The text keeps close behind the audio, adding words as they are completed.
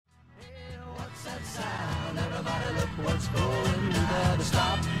better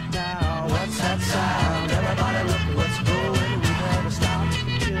stop now. What's that sound? Everybody look at what's going. We better stop.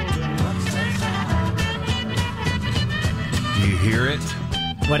 Children, what's that sound? Do you hear it?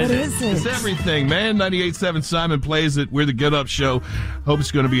 What is it? It's everything, man. 98.7 Simon plays it. We're the Get Up Show. Hope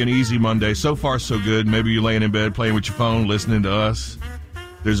it's going to be an easy Monday. So far, so good. Maybe you're laying in bed playing with your phone, listening to us.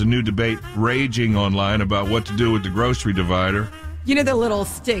 There's a new debate raging online about what to do with the grocery divider. You know the little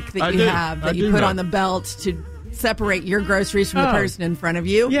stick that you put on the belt to separate your groceries from the person in front of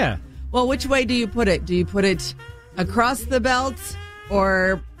you? Yeah. Well, which way do you put it? Do you put it across the belt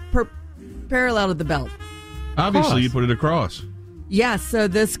or parallel to the belt? Obviously, you put it across. Yeah, so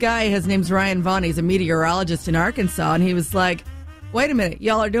this guy, his name's Ryan Vaughn. He's a meteorologist in Arkansas, and he was like, wait a minute,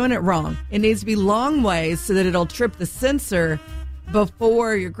 y'all are doing it wrong. It needs to be long ways so that it'll trip the sensor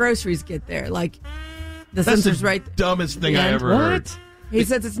before your groceries get there. Like, the sensor's right there. Dumbest thing I ever heard. He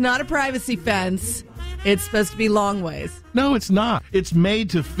says it's not a privacy fence. It's supposed to be long ways. No, it's not. It's made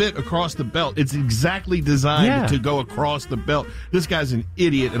to fit across the belt. It's exactly designed to go across the belt. This guy's an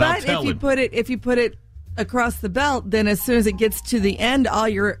idiot, and I'll tell him. If you put it across the belt, then as soon as it gets to the end, all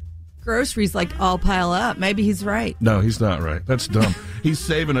your groceries all pile up. Maybe he's right. No, he's not right. That's dumb. He's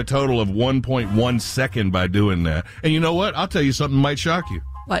saving a total of 1.1 second by doing that. And you know what? I'll tell you something that might shock you.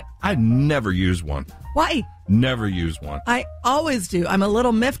 What? I never use one. Why? Never use one. I always do. I'm a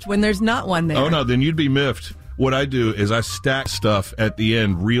little miffed when there's not one there. Oh, no, then you'd be miffed. What I do is I stack stuff at the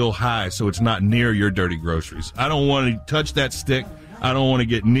end real high so it's not near your dirty groceries. I don't want to touch that stick. I don't want to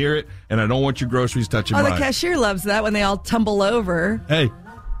get near it, and I don't want your groceries touching mine. Oh, the cashier loves that when they all tumble over. Hey,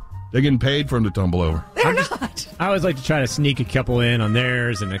 they're getting paid for them to tumble over. They're not. I always like to try to sneak a couple in on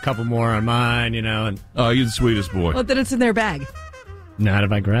theirs and a couple more on mine, And oh, you're the sweetest boy. Well, then it's in their bag. Not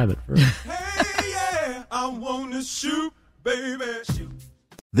if I grab it first. Hey, yeah, I want to shoot, baby, shoot.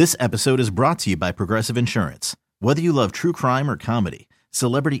 This episode is brought to you by Progressive Insurance. Whether you love true crime or comedy,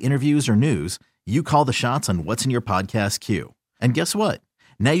 celebrity interviews or news, you call the shots on what's in your podcast queue. And guess what?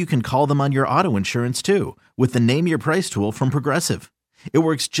 Now you can call them on your auto insurance, too, with the Name Your Price tool from Progressive. It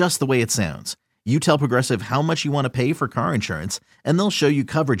works just the way it sounds. You tell Progressive how much you want to pay for car insurance, and they'll show you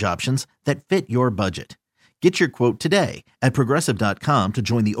coverage options that fit your budget. Get your quote today at Progressive.com to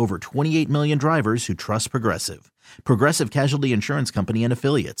join the over 28 million drivers who trust Progressive. Progressive Casualty Insurance Company and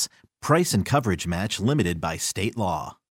Affiliates. Price and coverage match limited by state law.